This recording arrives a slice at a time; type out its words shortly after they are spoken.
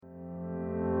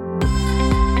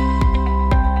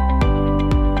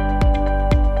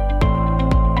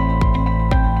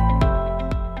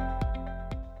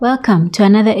Welcome to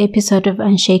another episode of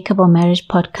Unshakable Marriage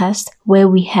Podcast, where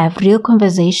we have real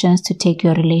conversations to take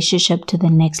your relationship to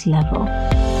the next level.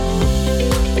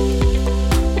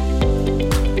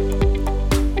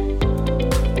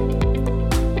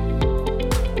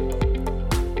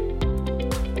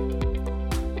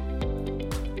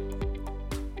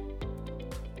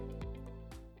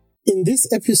 In this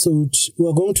episode, we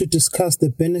are going to discuss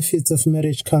the benefits of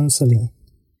marriage counseling.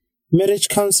 Marriage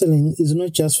counseling is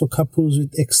not just for couples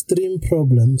with extreme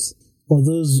problems or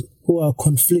those who are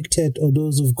conflicted or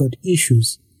those who've got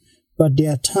issues, but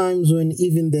there are times when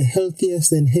even the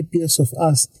healthiest and happiest of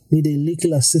us need a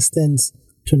little assistance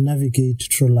to navigate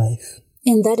through life.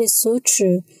 And that is so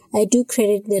true. I do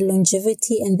credit the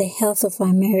longevity and the health of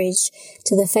our marriage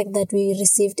to the fact that we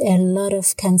received a lot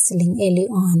of counseling early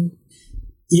on.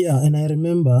 Yeah, and I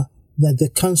remember that the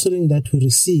counseling that we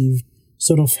received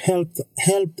sort of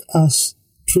helped us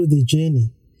through the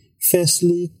journey.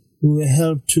 Firstly, we were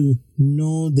helped to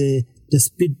know the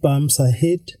speed bumps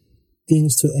ahead,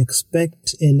 things to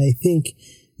expect, and I think,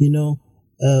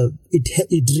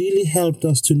 it really helped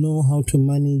us to know how to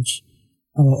manage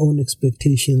our own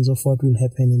expectations of what will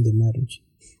happen in the marriage.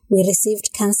 We received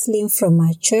counseling from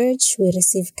our church. We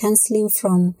received counseling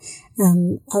from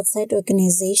outside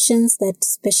organizations that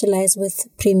specialize with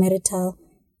premarital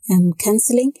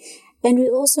counseling. And we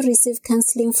also received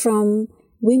counseling from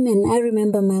women. I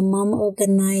remember my mom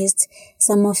organized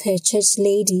some of her church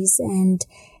ladies, and,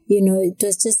 it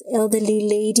was just elderly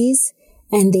ladies,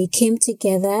 and they came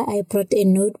together. I brought a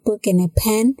notebook and a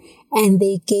pen, and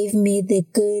they gave me the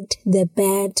good, the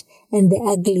bad, and the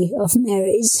ugly of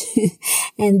marriage.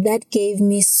 And that gave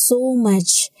me so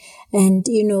much. And,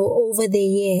 over the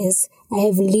years, I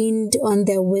have leaned on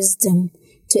their wisdom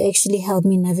to actually help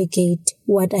me navigate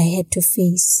what I had to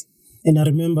face. And I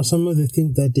remember some of the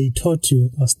things that they taught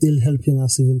you are still helping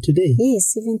us even today.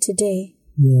 Yes, even today.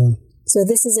 Yeah. So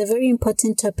this is a very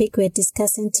important topic we're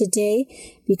discussing today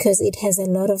because it has a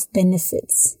lot of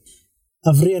benefits.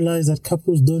 I've realized that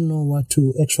couples don't know what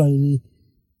to actually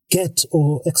get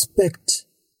or expect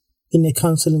in a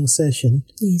counseling session.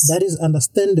 Yes. That is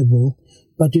understandable.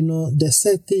 But, the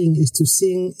sad thing is to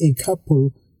seeing a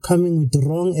couple coming with the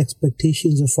wrong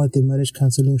expectations of what the marriage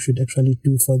counseling should actually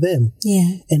do for them.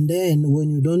 Yeah. And then when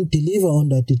you don't deliver on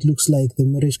that, it looks like the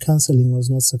marriage counseling was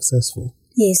not successful.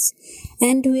 Yes.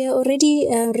 And we are already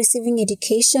receiving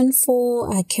education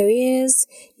for our careers,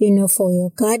 for your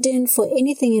garden, for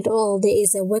anything at all. There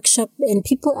is a workshop and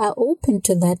people are open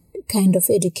to that kind of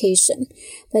education.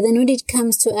 But then when it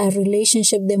comes to our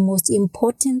relationship, the most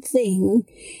important thing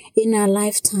in our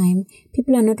lifetime,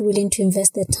 people are not willing to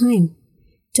invest their time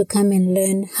to come and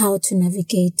learn how to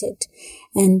navigate it.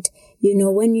 And,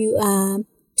 when you are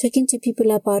talking to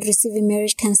people about receiving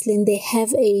marriage counseling, they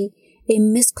have a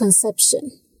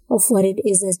misconception of what it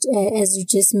is, as you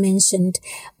just mentioned.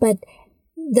 But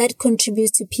that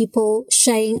contributes to people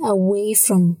shying away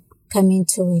from coming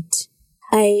to it.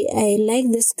 I like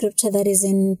this scripture that is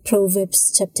in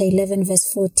Proverbs chapter 11, verse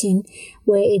 14,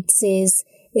 where it says,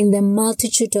 "In the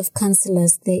multitude of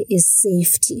counselors, there is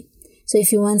safety." So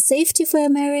if you want safety for your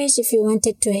marriage, if you want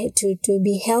it to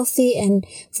be healthy and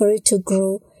for it to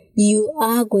grow, you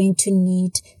are going to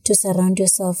need to surround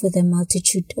yourself with a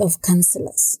multitude of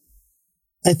counselors.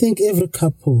 I think every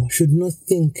couple should not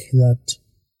think that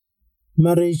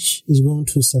marriage is going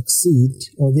to succeed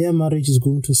or their marriage is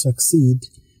going to succeed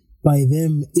by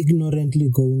them ignorantly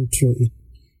going through it.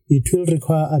 It will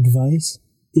require advice.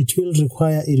 It will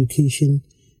require education.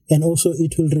 And also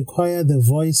it will require the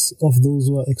voice of those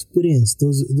who are experienced,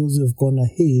 those who have gone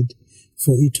ahead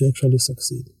for it to actually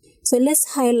succeed. So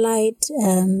let's highlight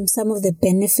some of the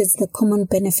benefits, the common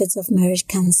benefits of marriage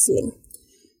counseling.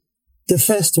 The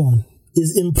first one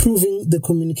is improving the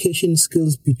communication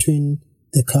skills between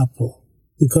the couple,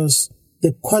 because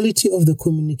the quality of the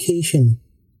communication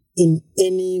in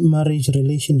any marriage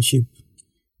relationship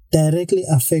directly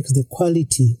affects the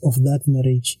quality of that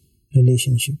marriage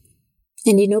relationship.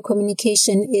 And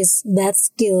communication is that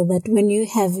skill that when you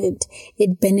have it,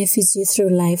 it benefits you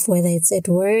through life, whether it's at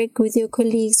work, with your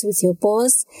colleagues, with your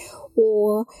boss,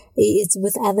 or it's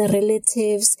with other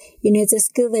relatives. It's a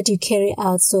skill that you carry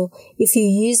out. So if you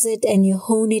use it and you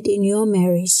hone it in your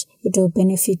marriage, it will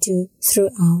benefit you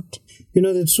throughout.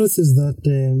 The truth is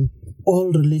that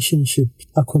all relationships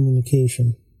are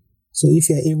communication. So if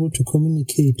you're able to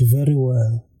communicate very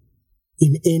well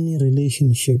in any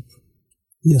relationship,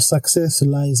 your success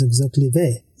lies exactly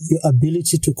there. Your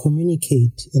ability to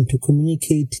communicate and to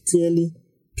communicate clearly,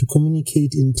 to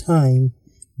communicate in time,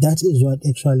 that is what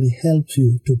actually helps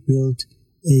you to build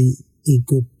a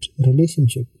good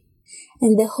relationship.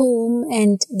 And the home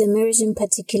and the marriage in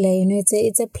particular,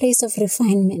 it's a place of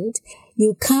refinement.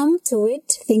 You come to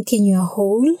it thinking you're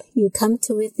whole. You come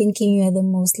to it thinking you are the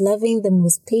most loving, the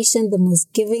most patient, the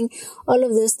most giving. All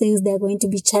of those things, they're going to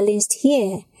be challenged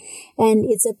here. And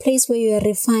it's a place where you are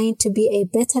refined to be a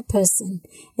better person.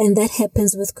 And that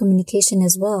happens with communication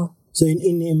as well. So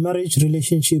in a marriage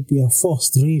relationship, you are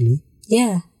forced really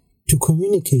to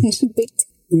communicate,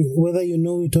 whether you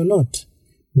know it or not,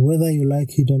 whether you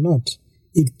like it or not.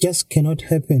 It just cannot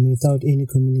happen without any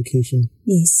communication.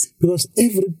 Yes. Because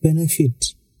every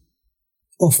benefit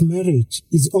of marriage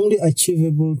is only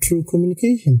achievable through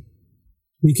communication.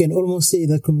 We can almost say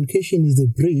that communication is the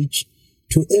bridge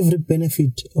to every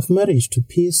benefit of marriage, to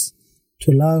peace,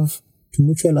 to love, to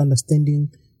mutual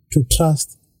understanding, to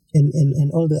trust,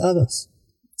 and all the others.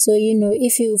 So,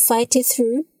 if you fight it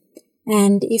through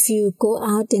and if you go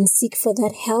out and seek for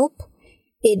that help,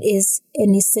 it is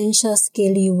an essential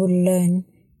skill you will learn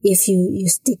if you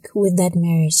stick with that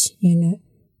marriage,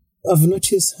 I've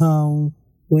noticed how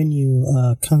when you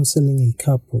are counseling a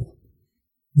couple,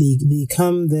 they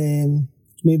come there,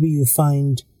 maybe you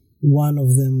find one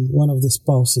of the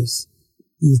spouses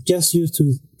is just used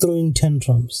to throwing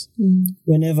tantrums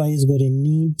whenever he's got a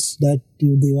need that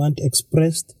they want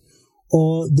expressed,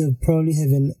 or they probably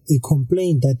have a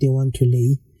complaint that they want to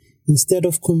lay. Instead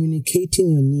of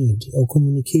communicating your need or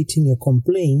communicating your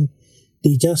complaint,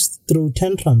 they just throw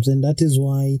tantrums, and that is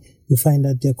why you find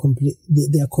that they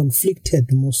are conflicted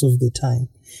most of the time.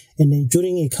 And then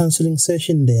during a counseling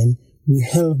session, then we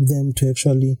help them to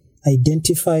actually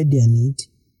identify their need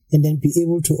and then be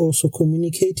able to also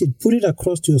communicate it, put it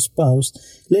across to your spouse,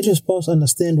 let your spouse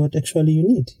understand what actually you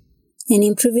need. And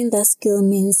improving that skill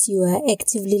means you are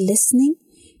actively listening,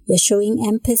 you're showing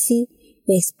empathy,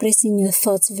 you're expressing your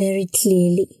thoughts very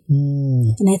clearly.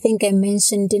 And I think I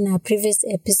mentioned in our previous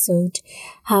episode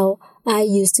how I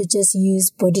used to just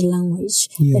use body language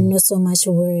and not so much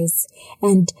words.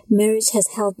 And marriage has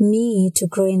helped me to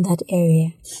grow in that area.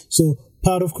 So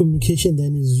part of communication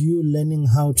then is you learning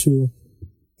how to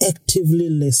actively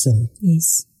listen.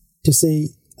 Yes. To say,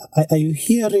 are you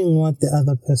hearing what the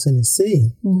other person is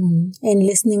saying? And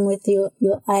listening with your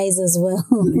eyes as well.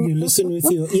 You listen with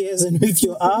your ears and with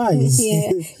your eyes.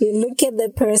 Yeah, you look at the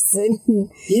person.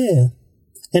 Yeah.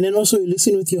 And then also you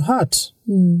listen with your heart.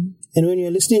 And when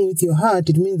you're listening with your heart,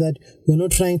 it means that you're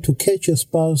not trying to catch your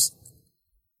spouse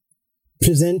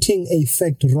presenting a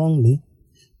fact wrongly,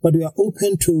 but we are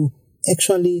open to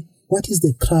actually, what is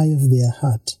the cry of their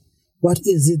heart? What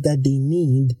is it that they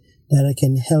need that I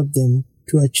can help them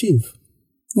to achieve?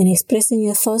 And expressing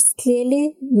your thoughts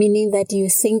clearly, meaning that you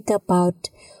think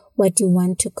about what you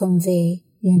want to convey.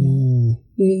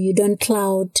 You don't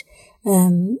cloud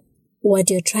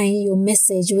what you're trying, your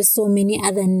message, with so many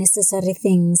other necessary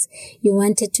things. You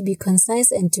want it to be concise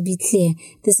and to be clear.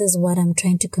 This is what I'm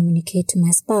trying to communicate to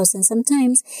my spouse. And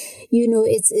sometimes,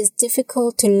 it's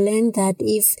difficult to learn that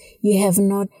if you have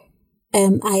not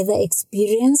either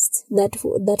experienced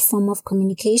that form of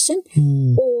communication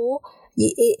or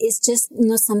it's just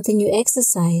not something you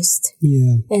exercised.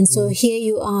 And so here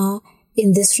you are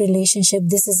in this relationship,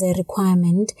 this is a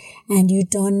requirement and you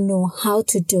don't know how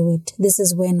to do it. This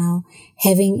is where now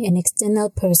having an external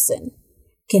person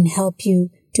can help you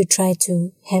to try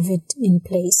to have it in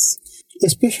place.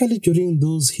 Especially during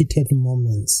those heated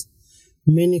moments,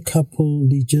 many couples,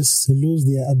 they just lose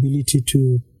their ability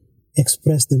to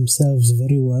express themselves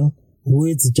very well.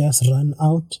 Words just run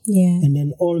out. And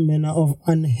then all manner of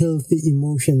unhealthy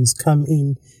emotions come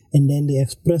in, and then they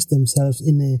express themselves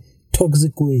in a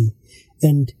toxic way.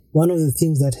 And one of the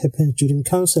things that happens during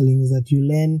counseling is that you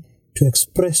learn to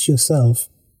express yourself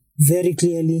very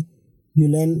clearly. You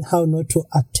learn how not to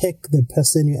attack the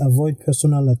person. You avoid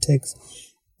personal attacks.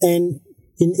 And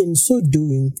in so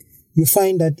doing, you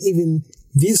find that even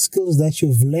these skills that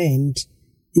you've learned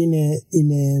in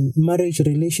a marriage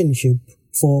relationship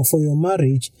for your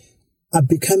marriage are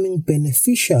becoming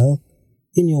beneficial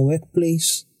in your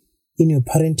workplace, in your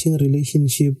parenting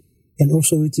relationship, and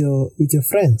also with your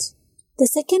friends. The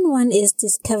second one is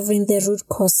discovering the root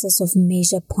causes of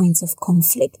major points of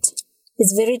conflict.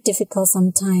 It's very difficult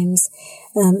sometimes,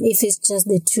 if it's just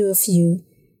the two of you,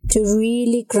 to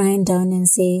really grind down and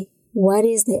say, what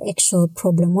is the actual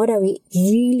problem? What are we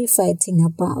really fighting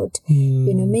about?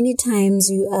 Many times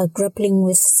you are grappling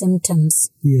with symptoms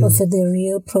of the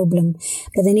real problem.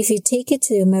 But then if you take it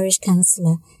to your marriage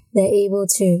counselor, they're able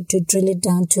to drill it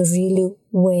down to really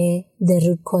where the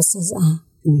root causes are.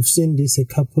 We've seen this, a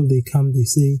couple, they come, they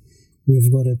say,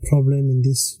 we've got a problem in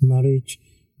this marriage.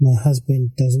 My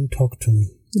husband doesn't talk to me.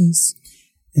 Yes.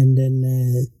 And then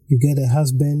you get a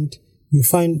husband, you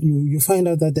find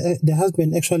out that the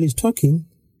husband actually is talking,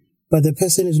 but the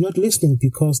person is not listening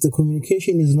because the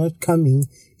communication is not coming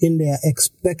in their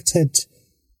expected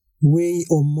way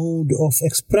or mode of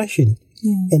expression.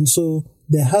 Yeah. And so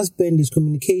the husband is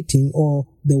communicating or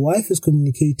the wife is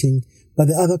communicating, but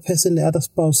the other person, the other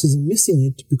spouse is missing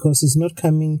it because it's not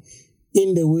coming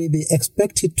in the way they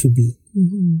expect it to be.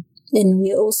 Mm-hmm. And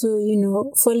we're also,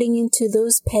 falling into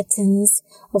those patterns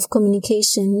of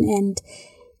communication, and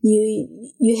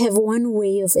you have one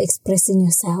way of expressing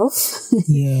yourself.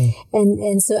 Yeah.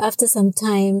 And so after some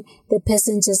time, the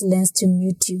person just learns to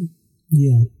mute you.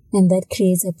 Yeah. And that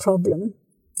creates a problem.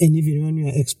 And even when you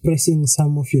are expressing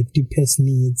some of your deepest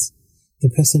needs, the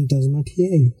person does not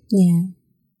hear you. Yeah.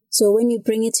 So when you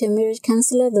bring it to a marriage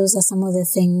counselor, those are some of the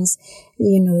things,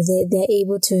 they're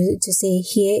able to say,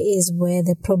 here is where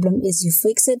the problem is. You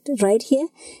fix it right here.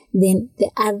 Then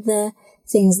the other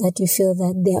things that you feel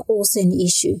that they are also an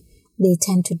issue, they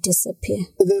tend to disappear.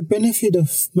 The benefit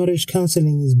of marriage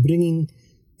counseling is bringing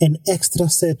an extra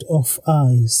set of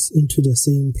eyes into the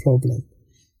same problem.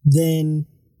 Then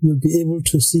you'll be able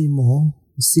to see more,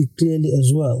 see clearly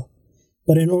as well.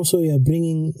 But then also you're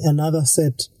bringing another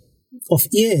set of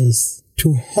ears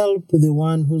to help the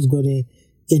one who's got a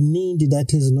need that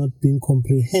is not being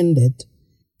comprehended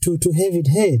to have it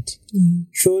heard. Mm.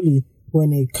 Surely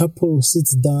when a couple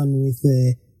sits down with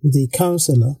a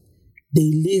counselor, they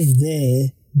leave there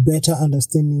better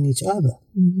understanding each other.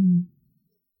 Mm-hmm.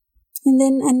 And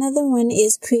then another one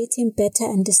is creating better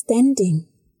understanding.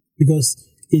 Because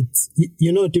it's,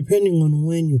 depending on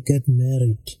when you get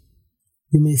married,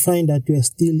 you may find that you are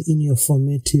still in your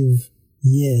formative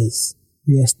years.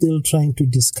 You are still trying to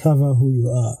discover who you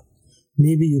are.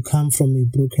 Maybe you come from a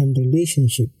broken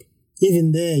relationship.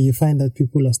 Even there, you find that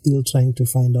people are still trying to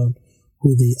find out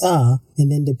who they are.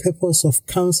 And then the purpose of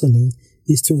counseling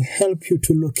is to help you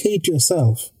to locate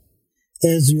yourself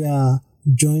as you are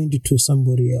joined to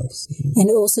somebody else. And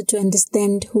also to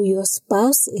understand who your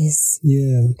spouse is.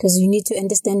 Yeah. Because you need to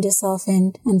understand yourself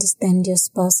and understand your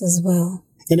spouse as well.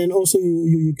 And then also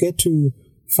you get to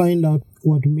find out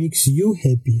what makes you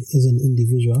happy as an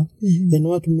individual, mm-hmm. and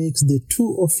what makes the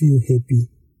two of you happy.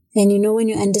 And when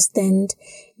you understand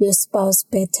your spouse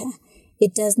better,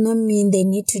 it does not mean they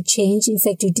need to change. In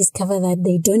fact, you discover that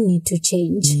they don't need to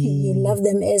change. You love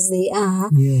them as they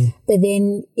are. Yeah. But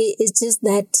then it's just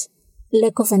that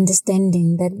lack of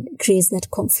understanding that creates that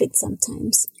conflict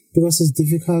sometimes. Because it's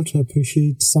difficult to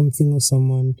appreciate something or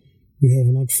someone you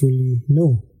have not fully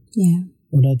know. Yeah.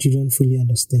 Or that you don't fully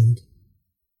understand.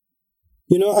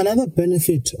 Another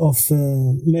benefit of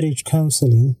marriage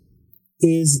counseling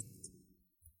is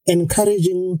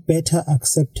encouraging better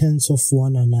acceptance of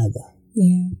one another.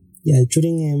 Yeah. Yeah,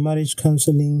 during a marriage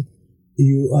counseling,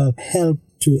 you are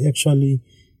helped to actually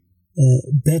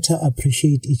better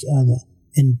appreciate each other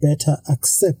and better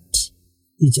accept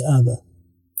each other.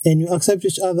 And you accept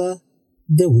each other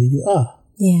the way you are.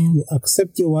 Yeah. You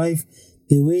accept your wife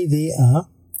the way they are,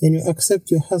 and you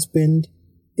accept your husband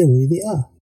the way they are.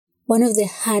 One of the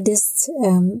hardest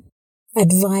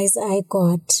advice I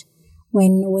got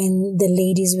when the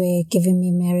ladies were giving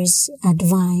me marriage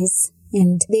advice,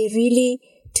 and they really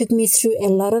took me through a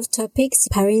lot of topics,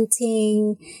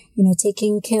 parenting,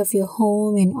 taking care of your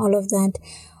home and all of that.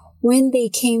 When they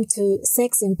came to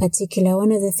sex in particular,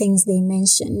 one of the things they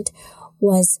mentioned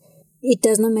was it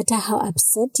does not matter how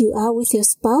upset you are with your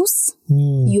spouse,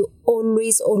 you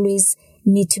always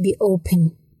need to be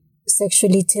open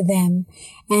sexually to them.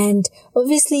 And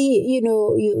obviously,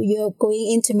 you're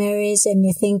going into marriage and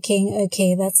you're thinking,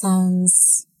 okay, that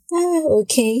sounds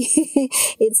okay.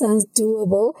 It sounds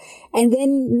doable. And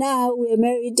then now we're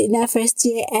married in our first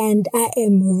year and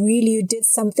you did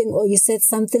something or you said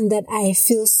something that I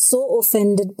feel so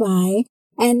offended by.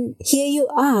 And here you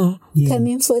are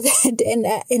coming for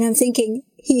that. And I'm thinking,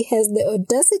 he has the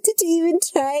audacity to even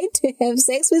try to have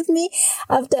sex with me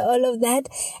after all of that.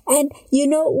 And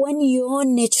when your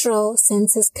natural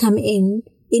senses come in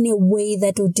a way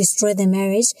that will destroy the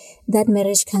marriage, that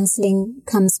marriage counseling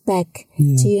comes back to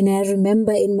you. And I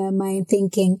remember in my mind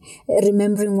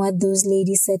remembering what those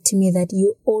ladies said to me, that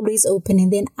you always open.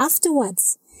 And then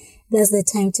afterwards, that's the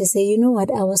time to say, you know what,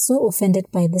 I was so offended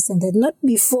by this and that. Not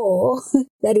before.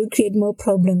 That would create more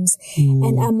problems.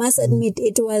 And I must admit,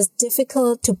 it was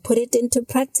difficult to put it into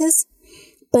practice,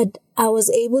 but I was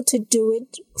able to do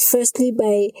it firstly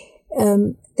by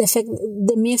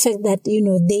the mere fact that,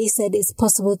 they said it's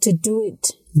possible to do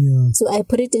it. Yeah. So I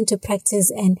put it into practice,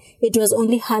 and it was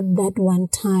only hard that one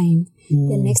time.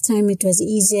 The next time it was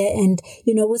easier, and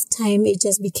with time it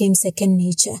just became second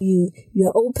nature. You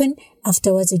are open.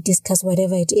 Afterwards you discuss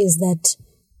whatever it is that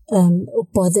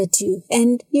bothered you.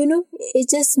 And, it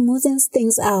just smoothens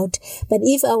things out. But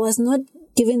if I was not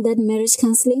given that marriage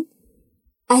counseling,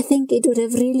 I think it would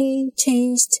have really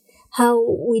changed how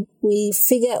we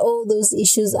figure all those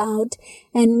issues out,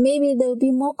 and maybe there will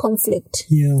be more conflict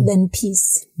than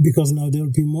peace. Because now there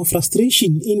will be more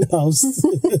frustration in-house.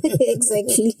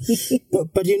 Exactly.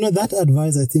 But that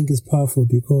advice I think is powerful,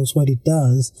 because what it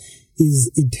does is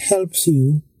it helps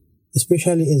you,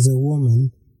 especially as a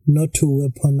woman, not to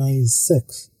weaponize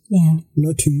sex. Yeah.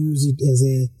 Not to use it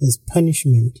as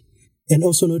punishment, and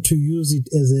also not to use it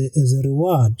as a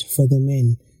reward for the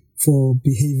men for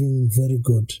behaving very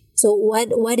good. So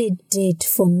what it did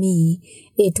for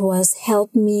me, it was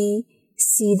help me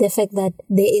see the fact that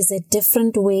there is a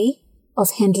different way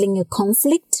of handling a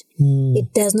conflict.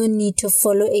 It does not need to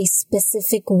follow a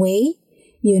specific way.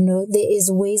 There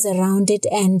is ways around it,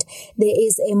 and there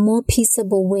is a more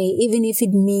peaceable way, even if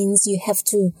it means you have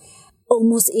to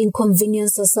almost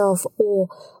inconvenience yourself or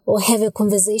have a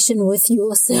conversation with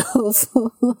yourself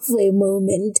for a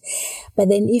moment. But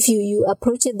then if you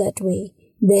approach it that way,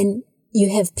 then you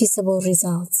have peaceable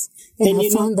results. And I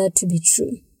found that to be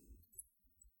true.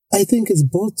 I think it's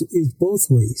both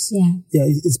ways. Yeah. Yeah,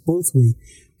 it's both ways.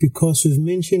 Because we've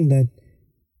mentioned that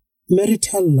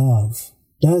marital love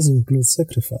does include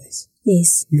sacrifice.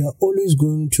 Yes. You are always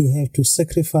going to have to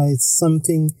sacrifice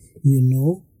something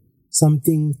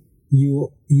something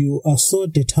you are so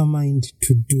determined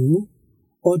to do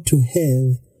or to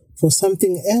have for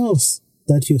something else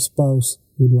that your spouse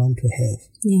would want to have.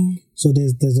 Yeah. So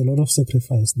there's a lot of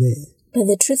sacrifice there. But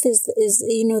the truth is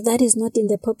that is not in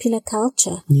the popular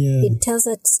culture. Yeah. It tells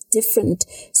us it's different.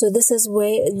 So this is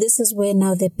where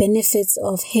now the benefits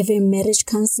of having marriage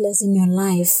counselors in your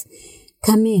life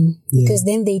come in, because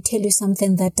then they tell you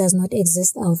something that does not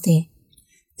exist out there.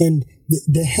 And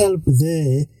the help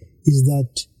there is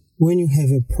that when you have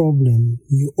a problem,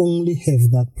 you only have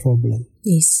that problem.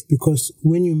 Yes. Because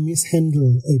when you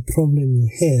mishandle a problem you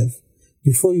have,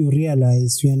 before you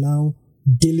realize, you are now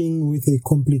dealing with a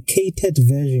complicated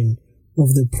version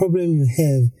of the problem you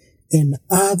have and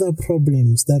other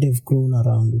problems that have grown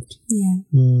around it. Yeah.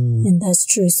 And that's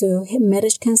true. So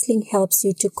marriage counseling helps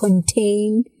you to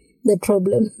contain the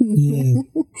problem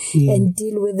and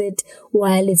deal with it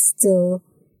while it's still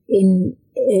in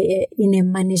a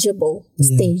manageable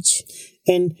stage.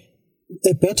 And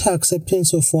a better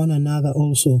acceptance of one another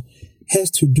also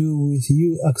has to do with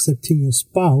you accepting your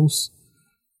spouse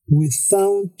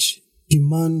without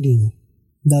demanding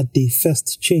that they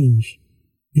first change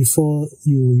before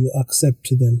you accept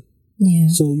them. Yeah.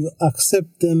 So you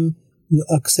accept them, you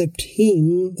accept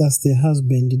him, that's the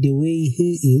husband, the way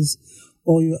he is,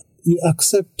 or you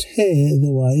accept her,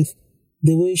 the wife,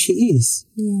 the way she is.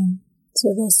 Yeah.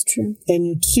 So that's true. And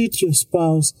you treat your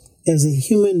spouse as a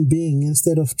human being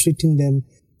instead of treating them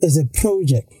as a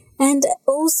project. And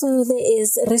also there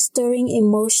is restoring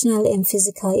emotional and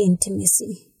physical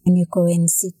intimacy when you go and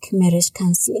seek marriage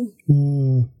counseling.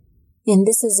 And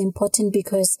this is important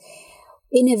because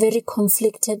in a very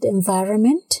conflicted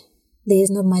environment, there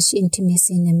is not much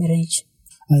intimacy in a marriage.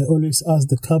 I always ask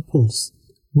the couples,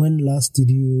 when last did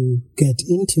you get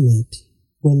intimate?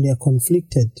 When they are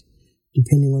conflicted,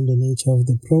 depending on the nature of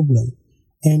the problem.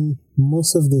 And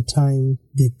most of the time,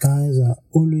 the guys are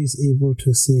always able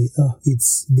to say,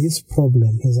 it's this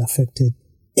problem has affected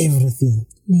everything.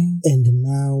 Yeah. And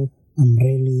now I'm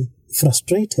really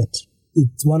frustrated.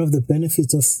 It's one of the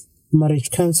benefits of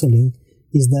marriage counseling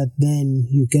is that then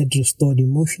you get restored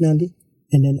emotionally.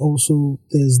 And then also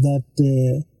there's that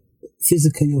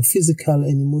your physical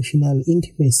and emotional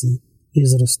intimacy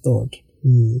is restored.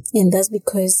 And that's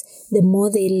because the more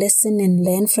they listen and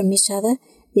learn from each other,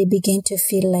 they begin to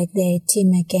feel like they're a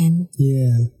team again.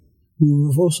 Yeah.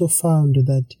 We've also found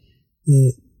that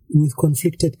with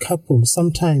conflicted couples,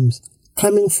 sometimes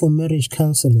coming for marriage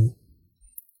counseling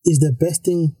is the best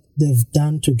thing they've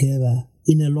done together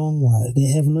in a long while.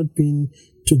 They have not been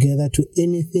together to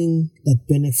anything that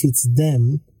benefits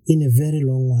them in a very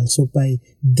long while. So by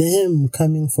them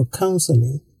coming for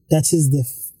counseling, that's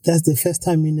the first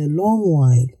time in a long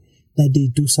while that they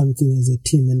do something as a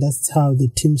team. And that's how the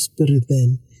team spirit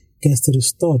then gets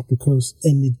restored,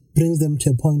 and it brings them to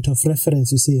a point of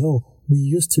reference to say, we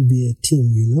used to be a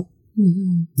team,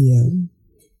 Mm-hmm. Yeah.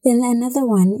 Then another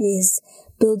one is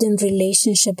building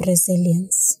relationship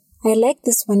resilience. I like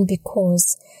this one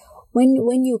because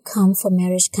when you come for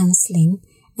marriage counseling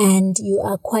and you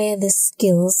acquire the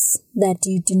skills that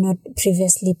you do not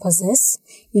previously possess,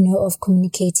 of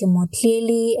communicating more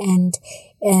clearly, and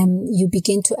you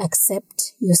begin to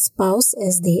accept your spouse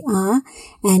as they are,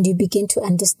 and you begin to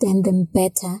understand them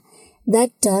better,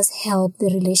 that does help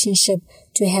the relationship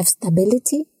to have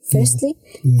stability, firstly,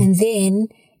 and then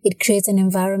it creates an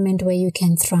environment where you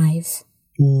can thrive.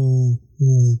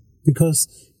 Because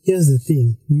here's the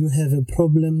thing, you have a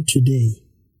problem today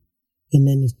and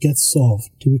then it gets solved.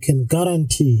 We can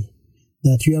guarantee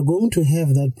that you are going to have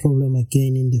that problem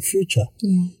again in the future.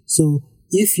 So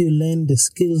if you learn the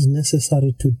skills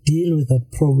necessary to deal with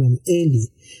that problem early,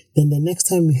 then the next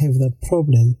time you have that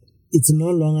problem, it's no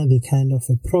longer the kind of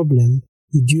a problem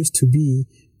it used to be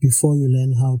before you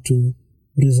learn how to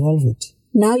resolve it.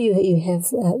 Now you have,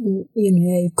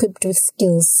 you're equipped with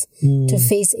skills to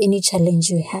face any challenge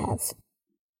you have.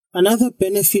 Another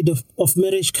benefit of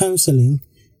marriage counseling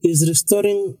is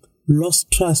restoring lost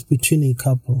trust between a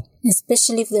couple.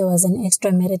 Especially if there was an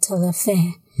extramarital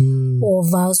affair or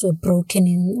vows were broken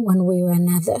in one way or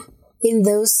another. In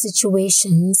those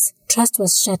situations, trust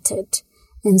was shattered.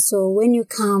 And so when you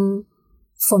come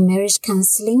for marriage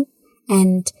counseling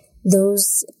and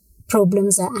those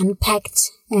problems are unpacked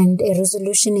and a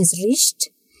resolution is reached,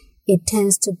 it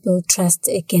tends to build trust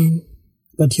again.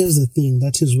 But here's the thing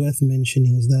that is worth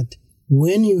mentioning is that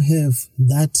when you have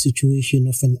that situation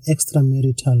of an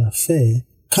extramarital affair,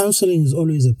 counseling is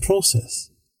always a process.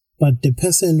 But the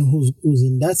person who's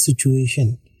in that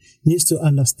situation needs to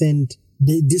understand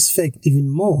this fact even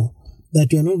more,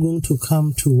 that you're not going to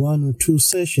come to 1 or 2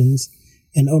 sessions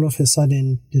and all of a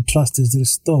sudden the trust is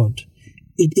restored.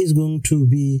 It is going to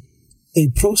be a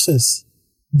process,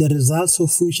 the results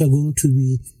of which are going to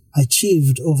be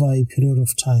achieved over a period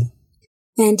of time.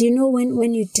 And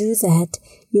when you do that,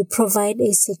 you provide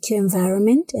a secure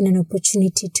environment and an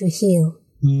opportunity to heal.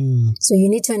 So you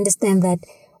need to understand that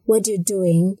what you're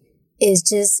doing is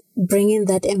just bringing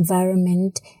that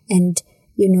environment and,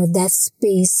 that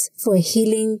space for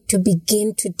healing to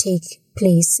begin to take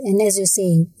place. And as you're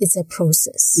saying, it's a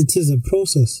process. It is a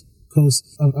process, because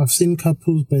I've seen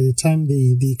couples, by the time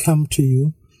they come to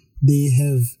you,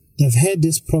 they've had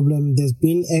this problem, there's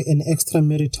been an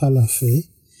extramarital affair,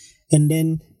 and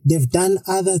then they've done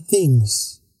other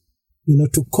things,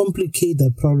 to complicate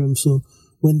that problem. So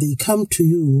when they come to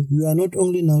you, you are not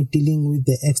only now dealing with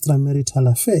the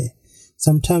extramarital affair,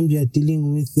 sometimes you are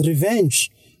dealing with revenge,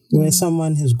 where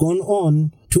someone has gone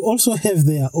on to also have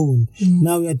their own.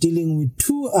 Now we are dealing with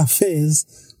 2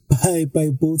 affairs by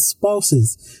both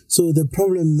spouses. So the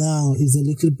problem now is a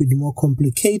little bit more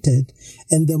complicated,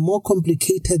 and the more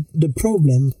complicated the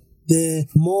problem, the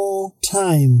more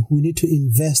time we need to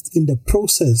invest in the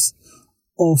process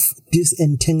of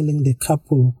disentangling the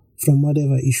couple from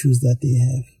whatever issues that they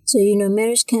have. So,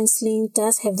 marriage counseling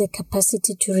does have the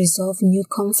capacity to resolve new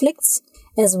conflicts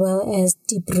as well as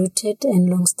deep-rooted and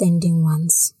long-standing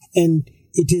ones. And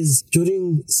it is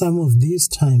during some of these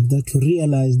times that you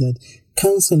realize that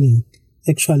counseling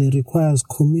actually requires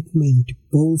commitment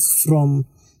both from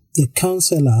the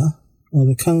counselor or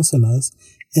the counselors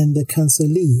and the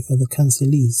counselee or the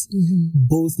counselees.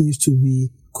 Both need to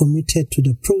be committed to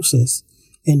the process,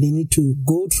 and they need to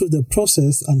go through the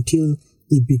process until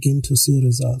they begin to see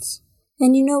results.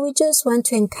 And we just want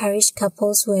to encourage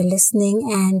couples who are listening,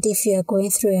 and if you are going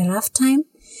through a rough time,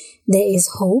 there is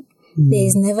hope. There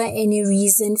is never any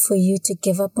reason for you to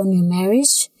give up on your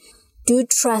marriage. Do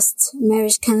trust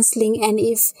marriage counseling, and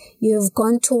if you've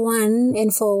gone to one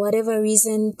and for whatever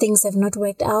reason things have not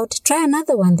worked out, try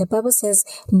another one. The Bible says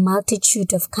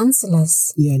multitude of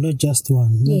counselors. Yeah, not just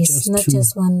one. Not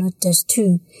just one, not just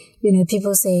 2.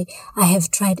 People say, I have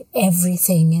tried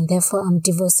everything and therefore I'm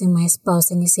divorcing my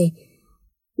spouse. And you say,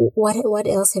 what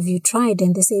else have you tried?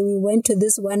 And they say, we went to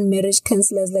this one marriage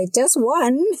counselor. It's like, just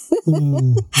one?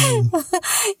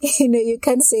 You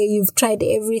can't say you've tried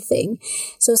everything.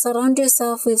 So surround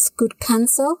yourself with good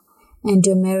counsel and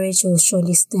your marriage will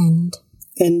surely stand.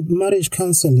 And marriage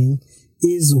counseling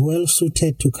is well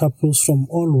suited to couples from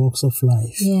all walks of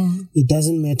life. It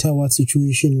doesn't matter what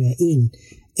situation you are in.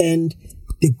 And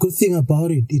the good thing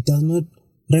about it, it does not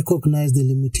recognize the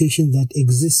limitations that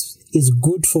exist. It's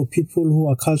good for people who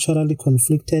are culturally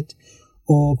conflicted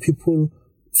or people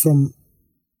from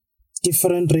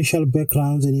different racial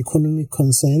backgrounds and economic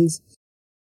concerns.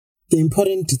 The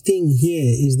important thing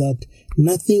here is that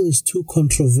nothing is too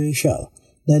controversial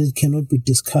that it cannot be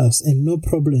discussed, and no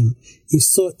problem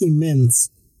is so immense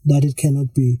that it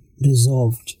cannot be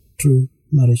resolved through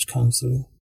marriage counseling.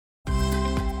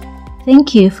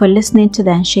 Thank you for listening to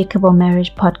the Unshakable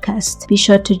Marriage Podcast. Be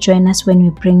sure to join us when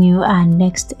we bring you our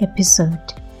next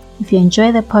episode. If you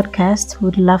enjoy the podcast, we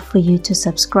would love for you to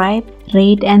subscribe,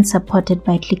 rate, and support it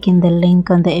by clicking the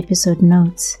link on the episode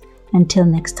notes. Until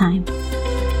next time.